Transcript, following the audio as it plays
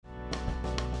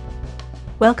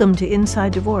Welcome to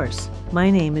Inside Divorce.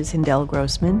 My name is Hindel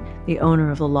Grossman, the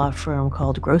owner of the law firm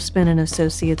called Grossman &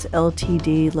 Associates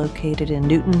Ltd, located in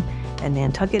Newton and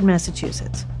Nantucket,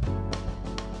 Massachusetts.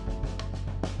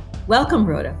 Welcome,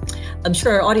 Rhoda. I'm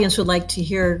sure our audience would like to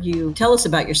hear you tell us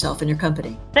about yourself and your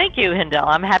company. Thank you, Hindel.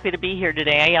 I'm happy to be here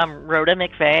today. I'm Rhoda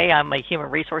McVeigh. I'm a human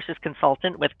resources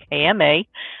consultant with KMA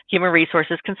Human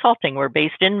Resources Consulting. We're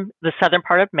based in the southern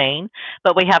part of Maine,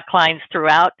 but we have clients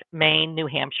throughout Maine, New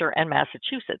Hampshire, and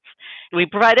Massachusetts. We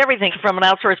provide everything from an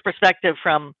outsourced perspective,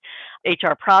 from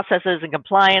HR processes and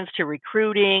compliance to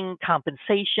recruiting,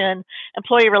 compensation,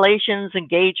 employee relations,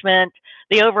 engagement,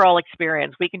 the overall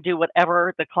experience. We can do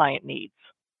whatever the client needs.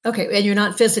 Okay, and you're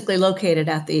not physically located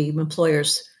at the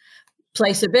employer's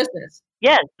place of business.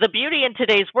 Yes, the beauty in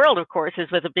today's world, of course,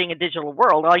 is with it being a digital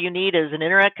world. All you need is an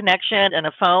internet connection and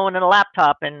a phone and a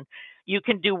laptop, and you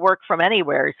can do work from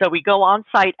anywhere. So we go on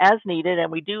site as needed,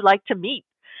 and we do like to meet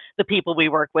the people we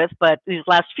work with. But these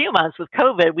last few months with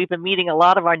COVID, we've been meeting a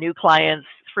lot of our new clients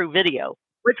through video,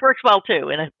 which works well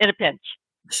too in a pinch.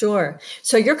 Sure.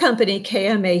 So your company,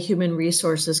 KMA Human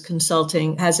Resources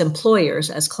Consulting, has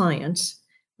employers as clients,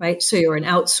 right? So you're an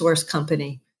outsourced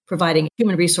company providing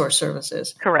human resource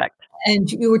services. Correct.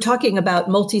 And you were talking about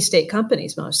multi-state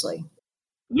companies mostly.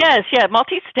 Yes,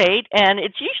 multi-state, and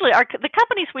it's usually the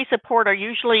companies we support are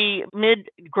usually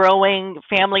mid-growing,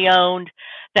 family-owned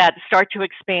that start to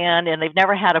expand, and they've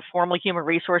never had a formal human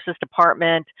resources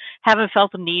department, haven't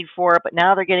felt the need for it, but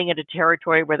now they're getting into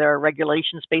territory where there are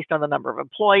regulations based on the number of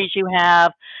employees you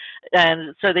have,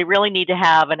 and so they really need to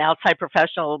have an outside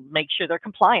professional make sure they're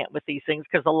compliant with these things,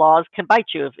 because the laws can bite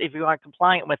you if you aren't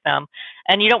compliant with them,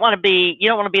 and you don't want to be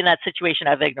in that situation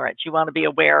of ignorance. You want to be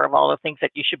aware of all the things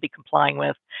that you should be complying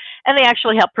with. And they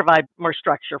actually help provide more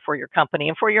structure for your company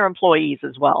and for your employees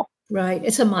as well. Right.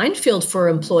 It's a minefield for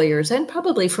employers and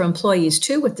probably for employees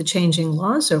too, with the changing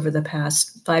laws over the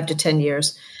past 5 to 10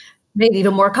 years. Made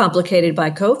even more complicated by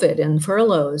COVID and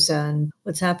furloughs and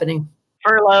what's happening.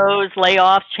 Furloughs,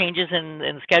 layoffs, changes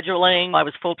in scheduling. I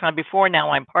was full-time before,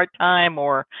 now I'm part-time,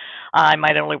 or I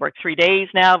might only work 3 days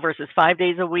now versus 5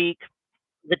 days a week.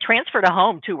 The transfer to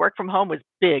home, to work from home, was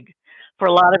big for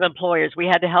a lot of employers. We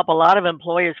had to help a lot of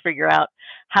employers figure out,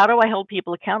 how do I hold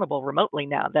people accountable remotely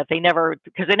now, because they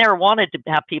never wanted to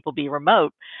have people be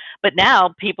remote, but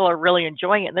now people are really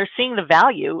enjoying it and they're seeing the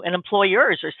value, and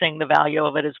employers are seeing the value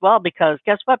of it as well, because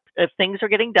guess what? If things are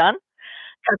getting done,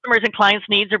 customers and clients'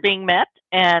 needs are being met,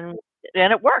 and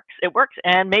it works. It works.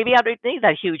 And maybe I don't need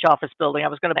that huge office building. I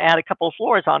was going to add a couple of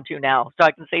floors onto now, so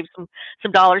I can save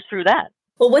some dollars through that.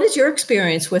 Well, what is your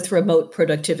experience with remote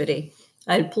productivity?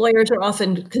 Employers are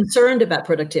often concerned about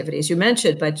productivity, as you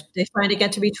mentioned, but they find it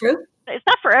get to be true? It's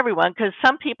not for everyone, because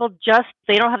some people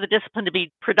they don't have the discipline to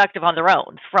be productive on their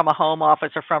own from a home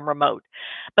office or from remote.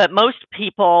 But most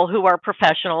people who are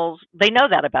professionals, they know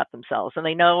that about themselves, and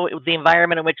they know the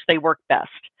environment in which they work best.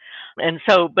 And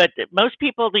so, but most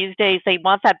people these days, they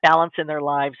want that balance in their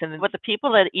lives. And with the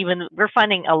people we're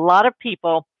finding a lot of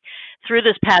people through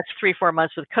this past 3-4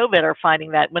 months with COVID are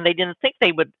finding that when they didn't think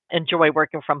they would enjoy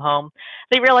working from home,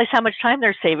 they realize how much time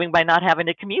they're saving by not having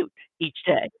to commute each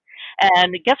day.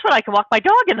 And guess what? I can walk my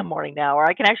dog in the morning now, or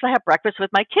I can actually have breakfast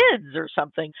with my kids or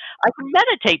something. I can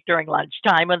meditate during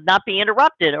lunchtime and not be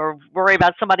interrupted, or worry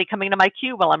about somebody coming to my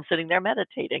queue while I'm sitting there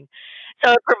meditating.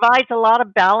 So it provides a lot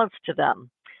of balance to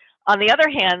them. On the other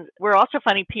hand, we're also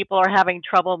finding people are having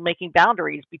trouble making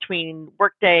boundaries between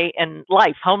workday and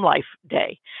home life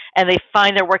day. And they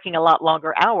find they're working a lot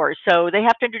longer hours. So they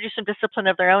have to introduce some discipline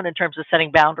of their own in terms of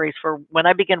setting boundaries for when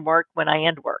I begin work, when I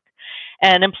end work.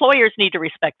 And employers need to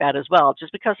respect that as well.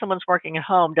 Just because someone's working at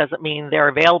home doesn't mean they're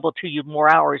available to you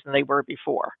more hours than they were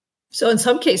before. So in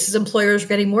some cases, employers are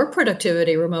getting more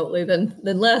productivity remotely than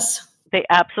less. They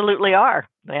absolutely are.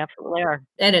 They absolutely are.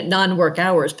 And at non-work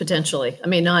hours, potentially. I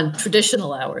mean,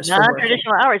 non-traditional hours.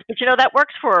 Non-traditional hours. But that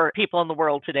works for people in the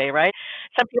world today, right?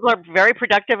 Some people are very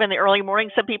productive in the early morning.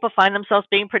 Some people find themselves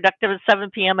being productive at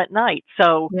 7 p.m. at night.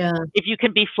 So if you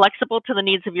can be flexible to the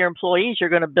needs of your employees, you're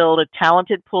going to build a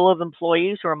talented pool of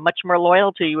employees who are much more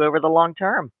loyal to you over the long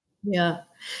term. Yeah.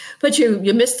 But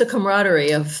you miss the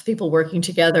camaraderie of people working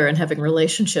together and having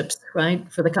relationships,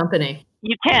 right, for the company.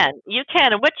 You can.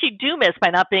 And what you do miss by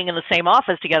not being in the same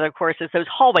office together, of course, is those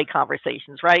hallway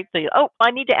conversations, right? I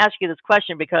need to ask you this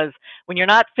question, because when you're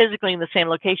not physically in the same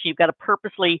location, you've got to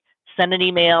purposely send an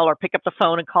email or pick up the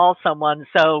phone and call someone.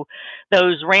 So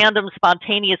those random,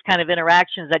 spontaneous kind of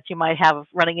interactions that you might have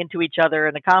running into each other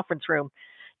in a conference room,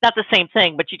 not the same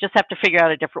thing, but you just have to figure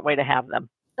out a different way to have them.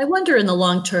 I wonder in the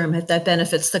long term if that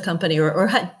benefits the company or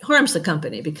harms the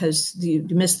company, because you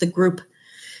miss the group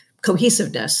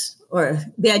cohesiveness or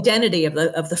the identity of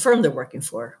the firm they're working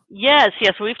for. Yes,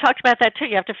 yes. We've talked about that too.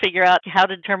 You have to figure out how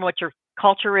to determine what your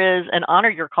culture is and honor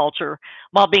your culture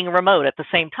while being remote at the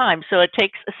same time. So it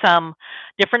takes some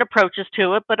different approaches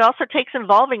to it, but also takes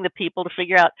involving the people to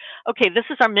figure out, okay, this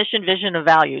is our mission, vision, and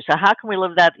values. So how can we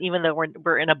live that even though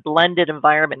we're in a blended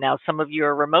environment now? Some of you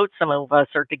are remote, some of us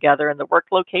are together in the work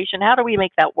location. How do we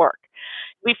make that work?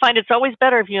 We find it's always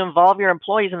better if you involve your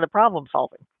employees in the problem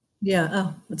solving. Yeah.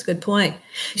 Oh, that's a good point.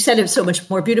 You said it so much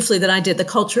more beautifully than I did. The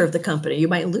culture of the company. You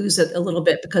might lose it a little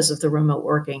bit because of the remote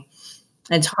working.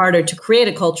 And it's harder to create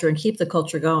a culture and keep the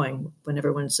culture going when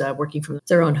everyone's working from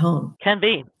their own home. Can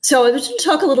be. So I was going to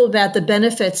talk a little about the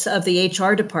benefits of the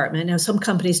HR department. Now, some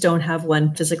companies don't have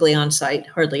one physically on site.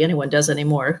 Hardly anyone does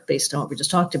anymore, based on what we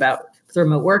just talked about with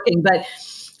remote working. But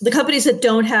the companies that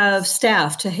don't have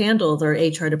staff to handle their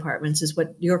HR departments is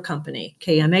what your company,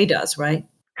 KMA, does, right?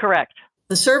 Correct.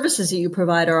 The services that you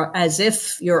provide are as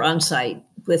if you're on site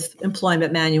with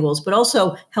employment manuals, but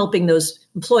also helping those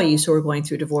employees who are going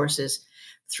through divorces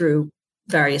through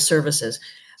various services.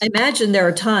 I imagine there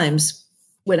are times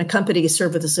when a company is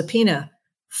served with a subpoena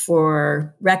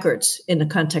for records in the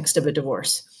context of a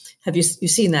divorce. Have you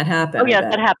seen that happen? Oh, yeah,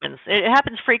 that happens. It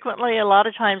happens frequently. A lot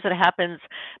of times it happens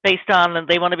based on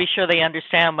they want to be sure they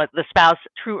understand what the spouse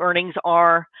true earnings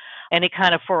are, any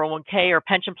kind of 401k or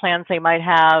pension plans they might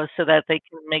have, so that they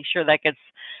can make sure that gets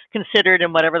considered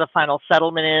in whatever the final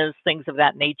settlement is, things of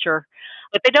that nature.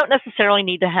 But they don't necessarily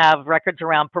need to have records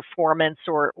around performance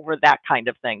or that kind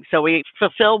of thing. So we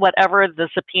fulfill whatever the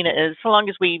subpoena is, so long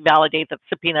as we validate that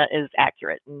the subpoena is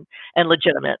accurate and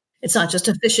legitimate. It's not just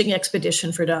a fishing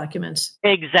expedition for documents.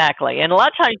 Exactly. And a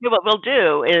lot of times what we'll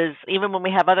do is, even when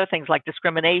we have other things like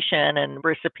discrimination and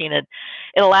we're subpoenaed,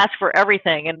 it'll ask for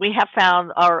everything. And we have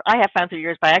found, or I have found through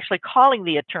years, by actually calling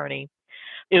the attorney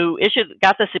who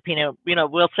got the subpoena,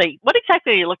 we'll say, what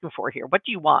exactly are you looking for here? What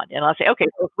do you want? And I'll say, okay,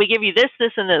 so if we give you this,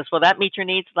 this, and this, will that meet your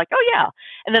needs? Like, oh, yeah.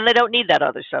 And then they don't need that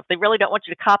other stuff. They really don't want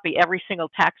you to copy every single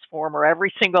tax form or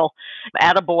every single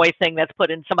attaboy thing that's put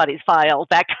in somebody's file,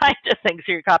 that kind of thing.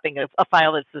 So you're copying a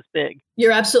file that's this big.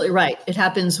 You're absolutely right. It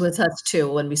happens with us too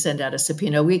when we send out a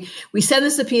subpoena. We send the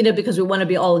subpoena because we want to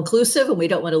be all inclusive and we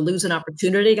don't want to lose an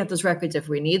opportunity to get those records if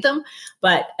we need them.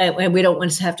 And we don't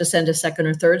want to have to send a second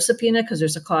or third subpoena because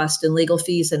there's a cost in legal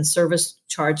fees and service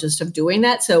charges of doing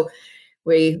that. So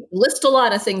we list a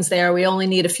lot of things there. We only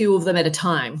need a few of them at a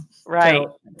time. Right.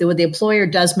 So the employer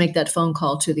does make that phone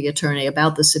call to the attorney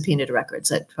about the subpoenaed records.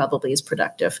 That probably is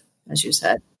productive, as you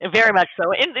said. Very much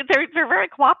so. And they're very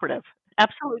cooperative.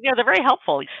 Absolutely. They're very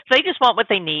helpful. So they just want what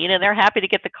they need, and they're happy to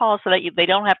get the call so that they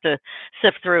don't have to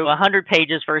sift through 100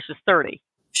 pages versus 30.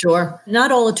 Sure.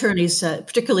 Not all attorneys,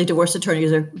 particularly divorce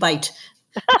attorneys, are bite.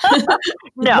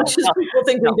 No, people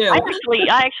think we do.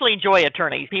 I actually enjoy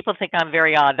attorneys. People think I'm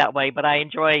very odd that way, but I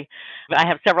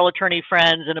have several attorney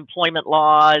friends in employment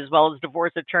law as well as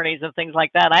divorce attorneys and things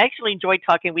like that. I actually enjoy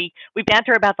talking. We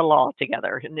banter about the law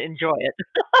together and enjoy it.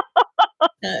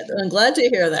 I'm glad to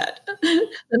hear that.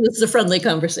 And this is a friendly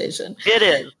conversation. It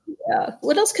is. Yeah.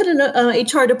 What else could an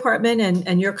HR department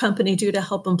and your company do to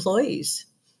help employees?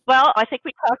 Well, I think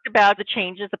we talked about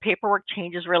the paperwork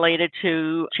changes related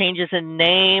to changes in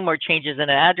name or changes in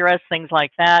address, things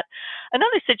like that.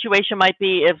 Another situation might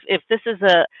be if this is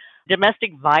a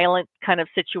domestic violent kind of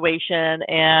situation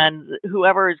and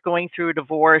whoever is going through a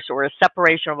divorce or a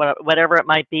separation or whatever it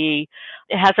might be,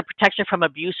 it has a protection from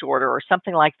abuse order or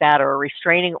something like that, or a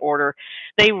restraining order,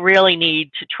 they really need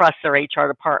to trust their HR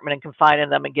department and confide in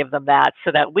them and give them that,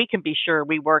 so that we can be sure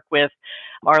we work with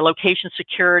our location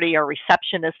security, our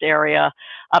receptionist area,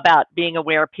 about being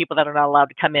aware of people that are not allowed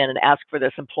to come in and ask for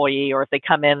this employee, or if they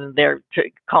come in, they're to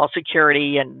call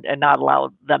security and not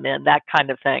allow them in, that kind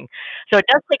of thing. So it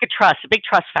does take a big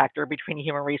trust factor between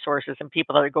human resources and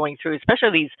people that are going through,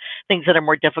 especially these things that are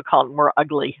more difficult and more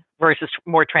ugly versus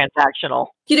more transactional.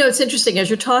 It's interesting. As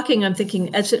you're talking, I'm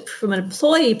thinking from an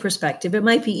employee perspective, it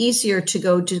might be easier to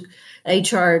go to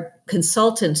HR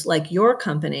consultants like your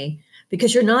company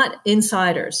because you're not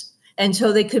insiders. And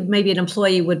so maybe an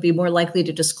employee would be more likely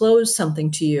to disclose something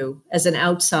to you as an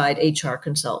outside HR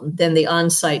consultant than the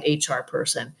on-site HR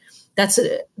person. That's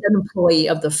an employee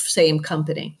of the same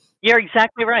company. You're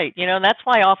exactly right. And that's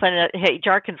why often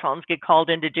HR consultants get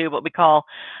called in to do what we call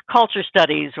culture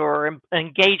studies or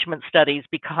engagement studies,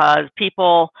 because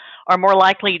people are more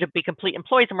likely to be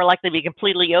employees are more likely to be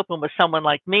completely open with someone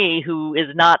like me who is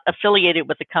not affiliated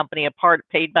with the company,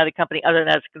 paid by the company other than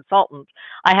as a consultant.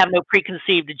 I have no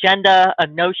preconceived agenda,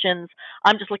 notions.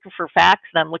 I'm just looking for facts,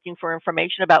 and I'm looking for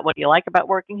information about what you like about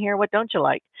working here, what don't you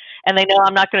like. And they know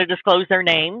I'm not going to disclose their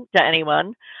name to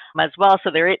anyone as well. So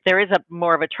there is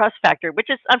more of a trust trust factor, which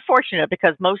is unfortunate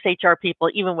because most HR people,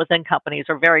 even within companies,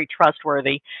 are very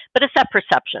trustworthy, but it's that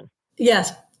perception.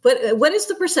 Yes. But what is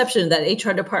the perception that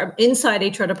inside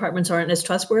HR departments aren't as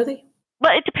trustworthy?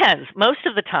 Well, it depends. Most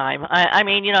of the time, I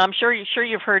mean, I'm sure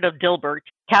you've heard of Dilbert,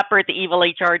 Catbert, the evil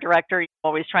HR director,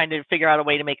 always trying to figure out a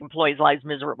way to make employees' lives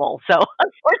miserable. So,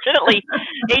 unfortunately,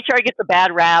 HR gets a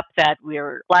bad rap that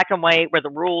we're black and white, we're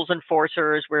the rules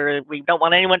enforcers, we don't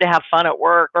want anyone to have fun at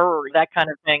work or that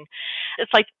kind of thing.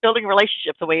 It's like building a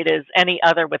relationship the way it is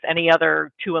with any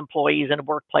other two employees in a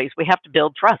workplace. We have to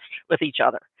build trust with each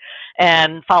other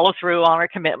and follow through on our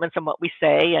commitments and what we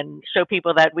say and show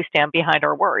people that we stand behind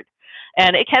our word.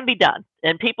 And it can be done.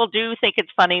 And people do think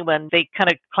it's funny when they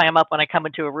kind of clam up when I come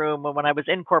into a room or when I was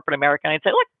in corporate America. And I'd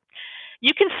say, look,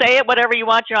 you can say it whatever you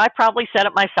want. I probably said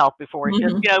it myself before.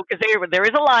 Just, because there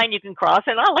is a line you can cross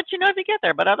and I'll let you know if you get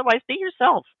there. But otherwise, be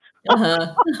yourself.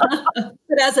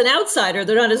 But as an outsider,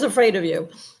 they're not as afraid of you.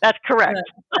 That's correct.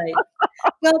 Right.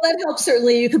 Well, that helps.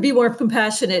 Certainly, you could be more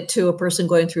compassionate to a person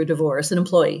going through divorce, an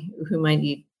employee who might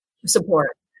need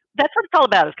support. That's what it's all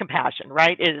about, is compassion,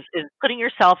 right? Is putting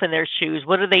yourself in their shoes.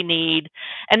 What do they need?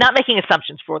 And not making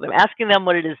assumptions for them, asking them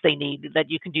what it is they need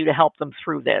that you can do to help them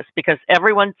through this, because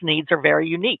everyone's needs are very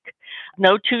unique.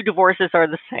 No two divorces are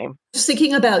the same. Just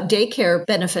thinking about daycare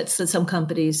benefits that some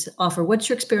companies offer. What's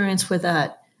your experience with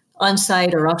that?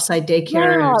 On-site or off-site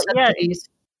daycare subsidies?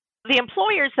 The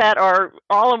employers that are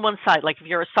all on one side, like if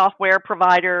you're a software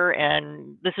provider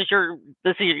and this is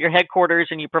your headquarters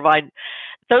and you provide,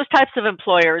 those types of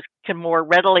employers can more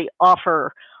readily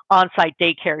offer on-site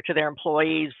daycare to their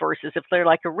employees versus if they're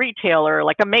like a retailer,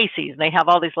 like a Macy's, and they have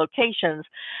all these locations.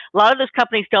 A lot of those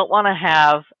companies don't want to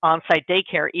have on-site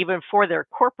daycare even for their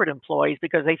corporate employees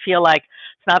because they feel like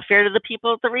it's not fair to the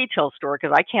people at the retail store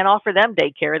because I can't offer them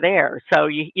daycare there. So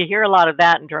you hear a lot of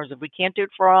that in terms of we can't do it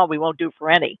for all, we won't do it for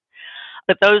any.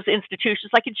 But those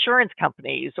institutions like insurance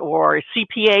companies or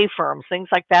CPA firms, things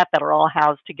like that are all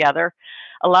housed together.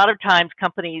 A lot of times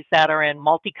companies that are in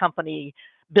multi-company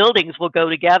buildings will go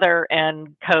together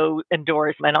and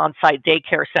co-endorse an on-site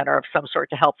daycare center of some sort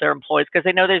to help their employees because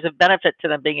they know there's a benefit to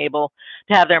them being able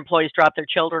to have their employees drop their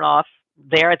children off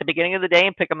there at the beginning of the day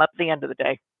and pick them up at the end of the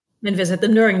day. And visit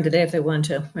them during the day if they want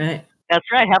to, right? That's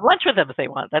right. Have lunch with them if they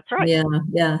want. That's right.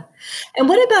 Yeah. And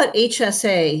what about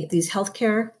HSA, these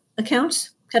healthcare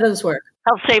accounts? How does this work?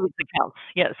 Health savings accounts.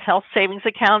 Yes, health savings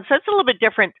accounts. That's a little bit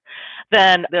different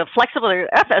than the flexible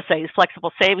FSAs,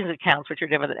 flexible savings accounts, which are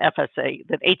different than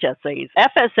HSAs.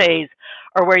 FSAs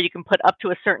are where you can put up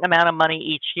to a certain amount of money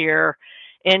each year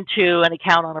into an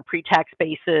account on a pre-tax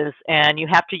basis, and you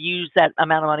have to use that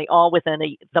amount of money all within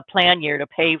the plan year to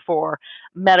pay for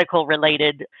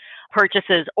medical-related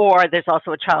purchases, or there's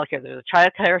also a child care. There's a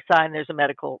child care side and there's a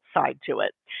medical side to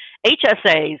it.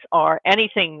 HSAs are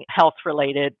anything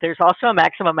health-related. There's also a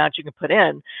maximum amount you can put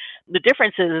in. The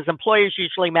difference is employers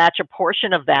usually match a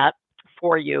portion of that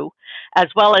for you, as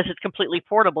well as it's completely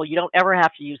portable. You don't ever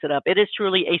have to use it up. It is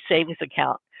truly a savings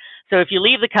account. So if you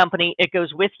leave the company, it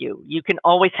goes with you. You can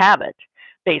always have it.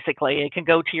 Basically, it can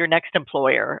go to your next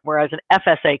employer, whereas an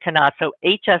FSA cannot. So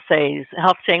HSAs,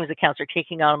 health savings accounts, are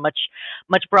taking on a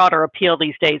much broader appeal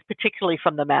these days, particularly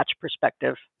from the match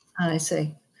perspective. I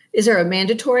see. Is there a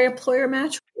mandatory employer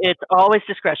match? It's always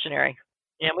discretionary.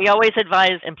 And we always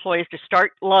advise employees to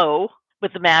start low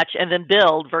with the match and then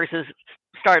build versus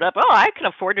start up, I can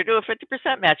afford to do a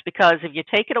 50% match, because if you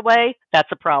take it away,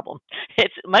 that's a problem.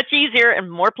 It's much easier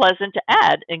and more pleasant to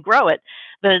add and grow it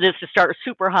than it is to start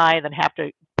super high and then have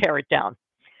to pare it down,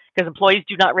 because employees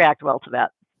do not react well to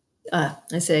that.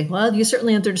 I say, well, you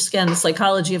certainly understand the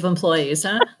psychology of employees,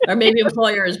 huh? Or maybe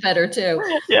employers better too.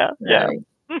 Yeah.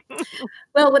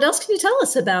 Well, what else can you tell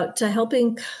us about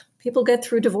helping people get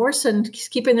through divorce and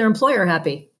keeping their employer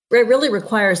happy? It really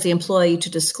requires the employee to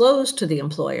disclose to the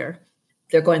employer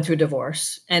they're going through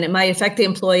divorce, and it might affect the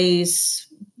employee's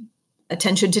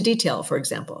attention to detail, for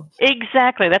example.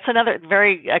 Exactly. That's another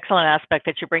very excellent aspect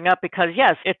that you bring up, because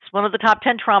yes, it's one of the top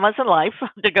 10 traumas in life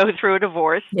to go through a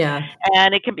divorce. Yeah.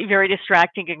 And it can be very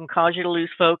distracting. It can cause you to lose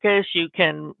focus. You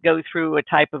can go through a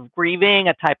type of grieving,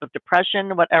 a type of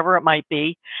depression, whatever it might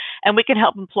be. And we can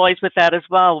help employees with that as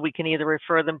well. We can either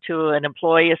refer them to an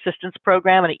employee assistance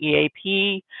program, an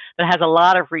EAP, that has a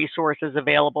lot of resources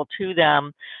available to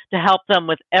them to help them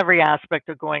with every aspect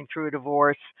of going through a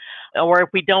divorce. Or if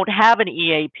we don't have an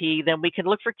EAP, then we can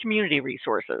look for community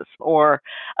resources or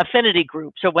affinity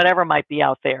groups or whatever might be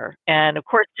out there. And of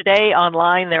course, today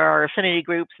online, there are affinity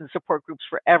groups and support groups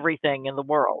for everything in the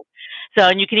world. So,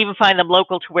 and you can even find them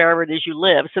local to wherever it is you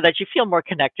live, so that you feel more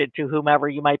connected to whomever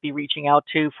you might be reaching out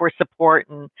to for support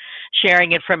and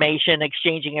sharing information,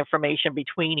 exchanging information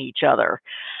between each other.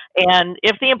 And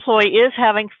if the employee is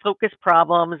having focus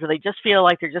problems or they just feel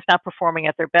like they're just not performing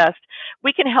at their best,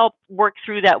 we can help work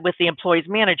through that with the employee's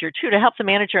manager too, to help the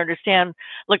manager understand,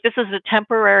 look, this is a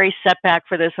temporary setback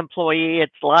for this employee.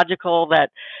 It's logical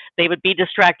that they would be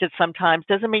distracted sometimes.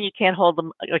 Doesn't mean you can't hold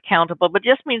them accountable, but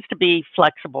just means to be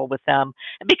flexible with them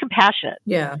and be compassionate.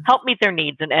 Yeah. Help meet their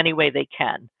needs in any way they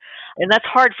can. And that's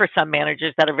hard for some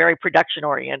managers that are very production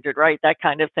oriented, right? That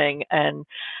kind of thing. And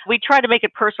we try to make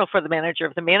it personal for the manager.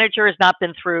 If the manager has not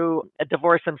been through a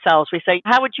divorce themselves, we say,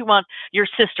 how would you want your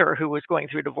sister who was going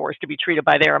through divorce to be treated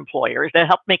by their employers? To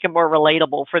help make it more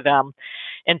relatable for them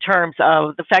in terms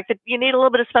of the fact that you need a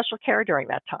little bit of special care during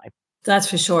that time. That's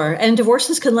for sure. And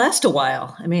divorces can last a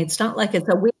while. I mean, it's not like it's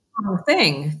a week-long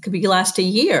thing. It could last a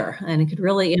year, and it could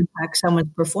really impact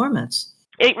someone's performance.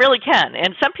 It really can.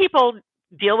 And some people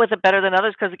deal with it better than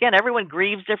others because, again, everyone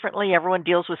grieves differently. Everyone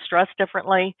deals with stress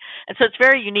differently. And so it's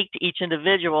very unique to each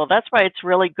individual. That's why it's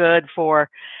really good for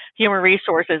human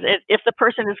resources. If the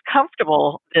person is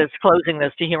comfortable disclosing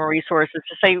this to human resources,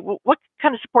 to say, what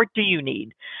kind of support do you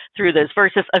need through this,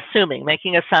 versus assuming,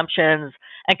 making assumptions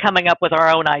and coming up with our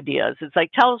own ideas. It's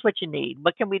like, tell us what you need.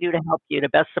 What can we do to help you, to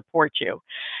best support you?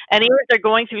 And even if they're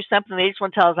going through something, they just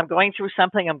want to tell us, I'm going through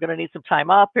something, I'm going to need some time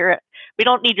up here. We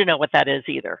don't need to know what that is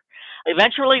either.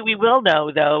 Eventually, we will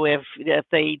know, though, if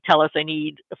they tell us they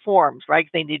need forms, right?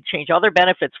 They need to change all their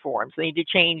benefits forms. They need to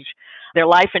change their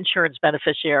life insurance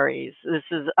beneficiaries. This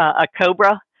is a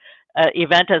COBRA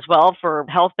event as well for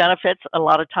health benefits. A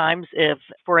lot of times, if,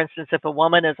 for instance, if a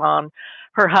woman is on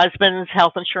her husband's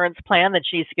health insurance plan, then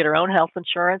she needs to get her own health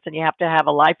insurance, and you have to have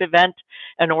a life event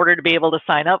in order to be able to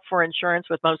sign up for insurance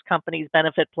with most companies'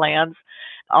 benefit plans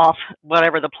off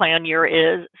whatever the plan year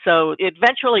is. So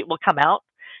eventually it will come out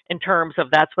in terms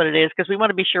of that's what it is, because we want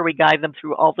to be sure we guide them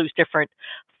through all those different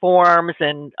forms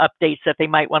and updates that they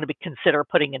might want to consider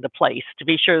putting into place to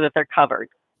be sure that they're covered.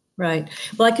 Right.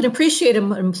 Well, I can appreciate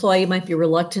an employee might be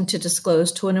reluctant to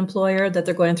disclose to an employer that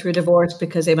they're going through a divorce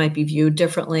because they might be viewed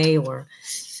differently or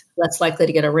less likely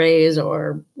to get a raise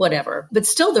or whatever. But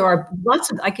still, there are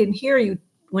lots of, I can hear you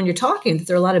when you're talking, that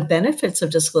there are a lot of benefits of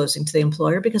disclosing to the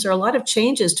employer because there are a lot of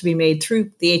changes to be made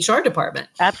through the HR department.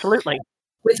 Absolutely.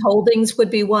 Withholdings would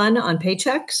be one on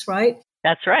paychecks, right?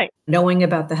 That's right. Knowing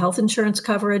about the health insurance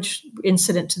coverage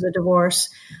incident to the divorce,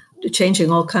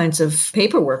 changing all kinds of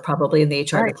paperwork probably in the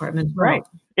HR department. Right.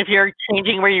 If you're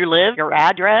changing where you live, your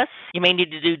address, you may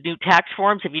need to do new tax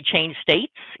forms if you change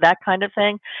states, that kind of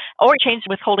thing, or change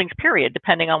withholdings period,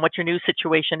 depending on what your new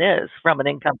situation is from an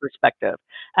income perspective.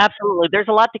 Absolutely. There's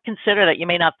a lot to consider that you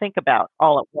may not think about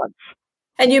all at once.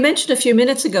 And you mentioned a few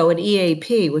minutes ago an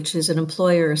EAP, which is an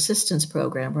employer assistance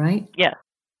program, right? Yeah.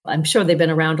 I'm sure they've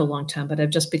been around a long time, but I've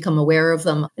just become aware of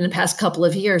them in the past couple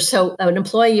of years. So an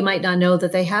employee, you might not know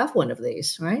that they have one of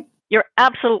these, right? You're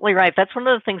absolutely right. That's one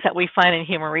of the things that we find in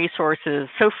human resources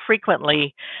so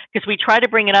frequently, because we try to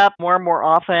bring it up more and more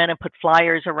often and put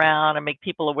flyers around and make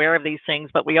people aware of these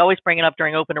things. But we always bring it up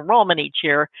during open enrollment each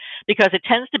year because it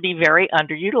tends to be very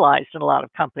underutilized in a lot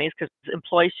of companies because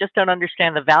employees just don't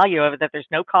understand the value of it, that there's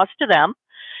no cost to them.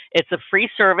 It's a free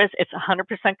service. It's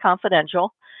 100%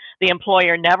 confidential. The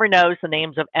employer never knows the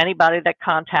names of anybody that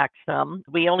contacts them.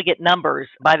 We only get numbers.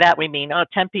 By that, we mean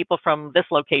 10 people from this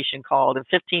location called and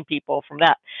 15 people from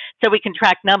that. So we can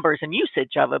track numbers and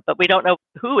usage of it, but we don't know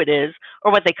who it is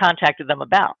or what they contacted them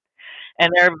about. And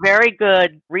they're a very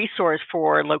good resource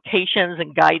for locations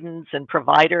and guidance and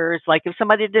providers. Like if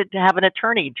somebody did have an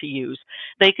attorney to use,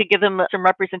 they could give them some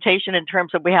representation in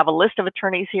terms of, we have a list of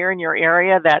attorneys here in your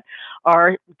area that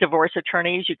are divorce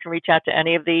attorneys. You can reach out to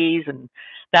any of these and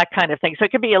that kind of thing. So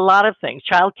it could be a lot of things.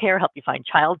 Childcare, help you find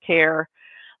childcare,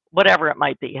 whatever it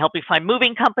might be. Help you find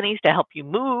moving companies to help you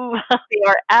move. They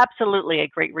are absolutely a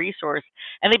great resource.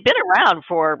 And they've been around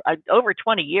for over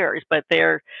 20 years, but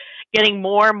they're getting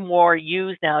more and more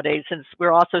used nowadays since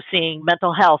we're also seeing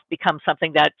mental health become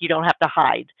something that you don't have to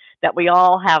hide, that we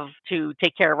all have to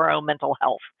take care of our own mental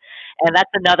health. And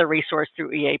that's another resource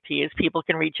through EAP, is people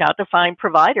can reach out to find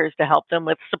providers to help them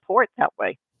with support that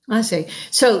way. I see.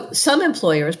 So some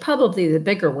employers, probably the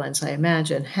bigger ones, I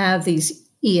imagine, have these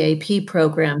EAP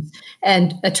programs,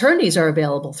 and attorneys are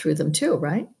available through them too,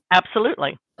 right?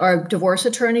 Absolutely. Are divorce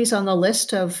attorneys on the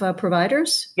list of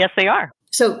providers? Yes, they are.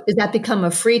 So does that become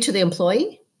a free to the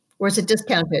employee, Or is it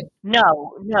discounted?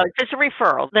 No, it's just a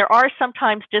referral. There are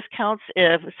sometimes discounts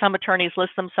if some attorneys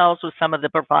list themselves with some of the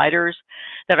providers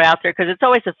that are out there, because it's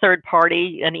always a third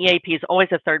party. An EAP is always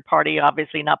a third party,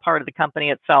 obviously not part of the company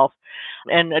itself.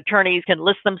 And attorneys can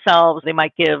list themselves. They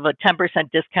might give a 10%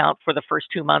 discount for the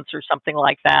first 2 months or something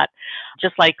like that.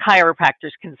 Just like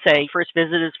chiropractors can say, first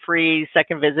visit is free,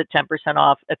 second visit 10%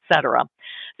 off, etc.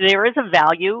 There is a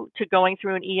value to going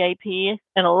through an EAP,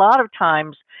 and a lot of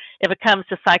times, if it comes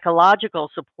to psychological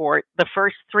support, the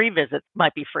first 3 visits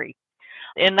might be free.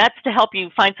 And that's to help you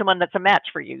find someone that's a match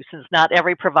for you, since not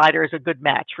every provider is a good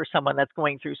match for someone that's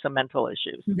going through some mental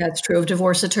issues. That's true of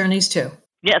divorce attorneys too.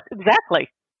 Yes, exactly.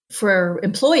 For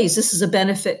employees, this is a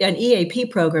benefit. An EAP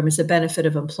program is a benefit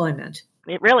of employment.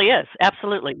 It really is.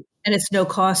 Absolutely. And it's no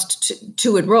cost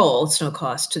to enroll. It's no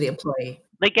cost to the employee.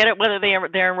 They get it whether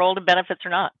they're enrolled in benefits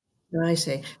or not. I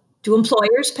see. Do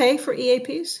employers pay for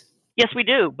EAPs? Yes, we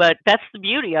do. But that's the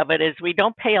beauty of it, is we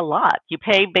don't pay a lot. You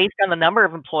pay based on the number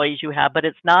of employees you have, but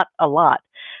it's not a lot,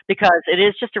 because it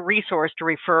is just a resource to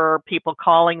refer people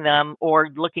calling them or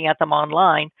looking at them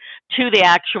online to the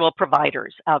actual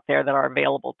providers out there that are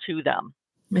available to them.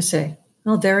 I see.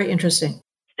 Oh, very interesting.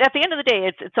 At the end of the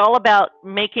day, it's all about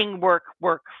making work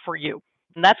for you.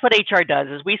 And that's what HR does,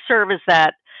 is we serve as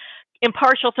that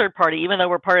impartial third party, even though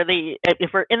we're part of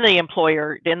if we're in the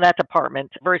employer, in that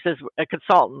department versus a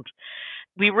consultant.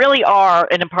 We really are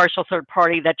an impartial third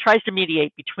party that tries to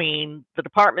mediate between the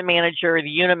department manager, the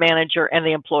unit manager, and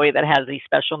the employee that has these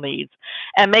special needs,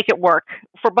 and make it work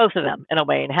for both of them in a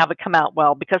way and have it come out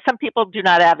well, because some people do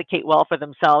not advocate well for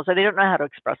themselves, or they don't know how to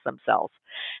express themselves.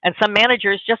 And some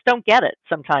managers just don't get it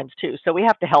sometimes too. So we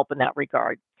have to help in that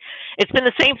regard. It's been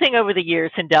the same thing over the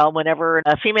years, Hindell. Whenever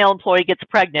a female employee gets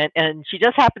pregnant and she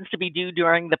just happens to be due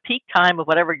during the peak time of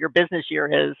whatever your business year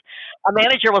is, a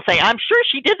manager will say, "I'm sure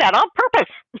she did that on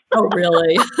purpose." Oh,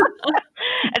 really?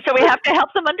 And so we have to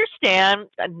help them understand,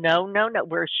 no,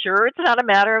 we're sure it's not a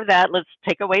matter of that. Let's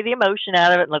take away the emotion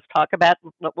out of it. And let's talk about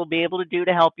what we'll be able to do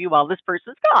to help you while this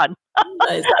person's gone.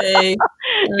 I see.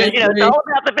 Because, it's all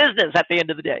about the business at the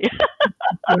end of the day.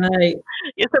 Right.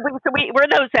 Yeah, so we're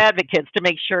those advocates to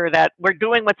make sure that we're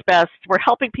doing what's best. We're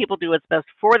helping people do what's best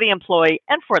for the employee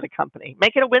and for the company.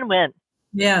 Make it a win-win.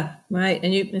 Yeah, right.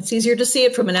 And it's easier to see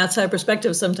it from an outside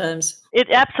perspective sometimes. It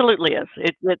absolutely is.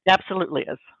 It absolutely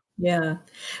is. Yeah.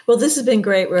 Well, this has been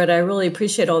great, Rhoda. I really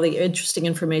appreciate all the interesting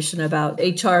information about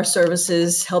HR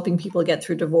services, helping people get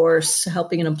through divorce,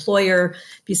 helping an employer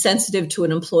be sensitive to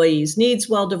an employee's needs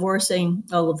while divorcing,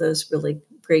 all of those really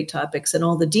great topics, and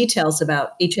all the details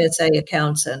about HSA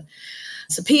accounts and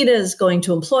subpoenas going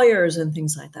to employers and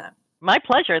things like that. My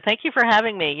pleasure. Thank you for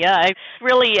having me. Yeah, I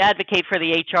really advocate for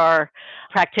the HR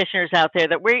practitioners out there,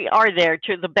 that we are there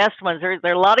to the best ones. There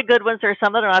are a lot of good ones. There are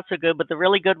some that are not so good, but the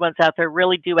really good ones out there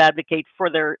really do advocate for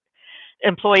their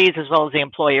employees as well as the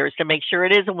employers to make sure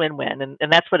it is a win-win.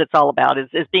 And that's what it's all about,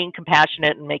 is being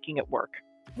compassionate and making it work.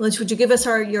 Liz, would you give us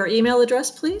your email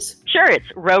address, please? Sure. It's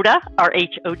Rhoda,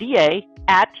 RHODA,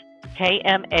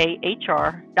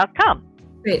 @KMAHR.com.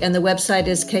 Great. And the website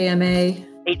is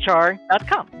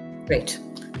KMAHR.com. Great.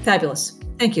 Fabulous.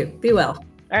 Thank you. Be well.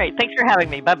 All right. Thanks for having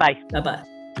me. Bye-bye. Bye-bye.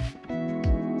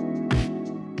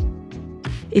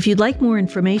 If you'd like more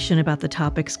information about the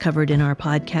topics covered in our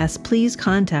podcast, please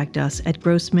contact us at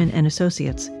Grossman &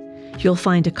 Associates. You'll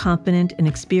find a competent and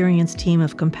experienced team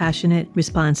of compassionate,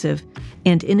 responsive,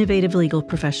 and innovative legal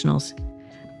professionals.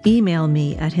 Email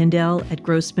me at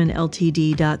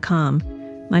hindell@grossmanltd.com.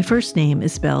 My first name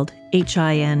is spelled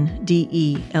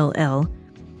HINDELL.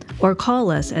 Or call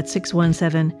us at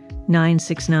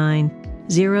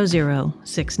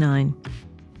 617-969-0069.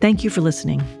 Thank you for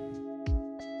listening.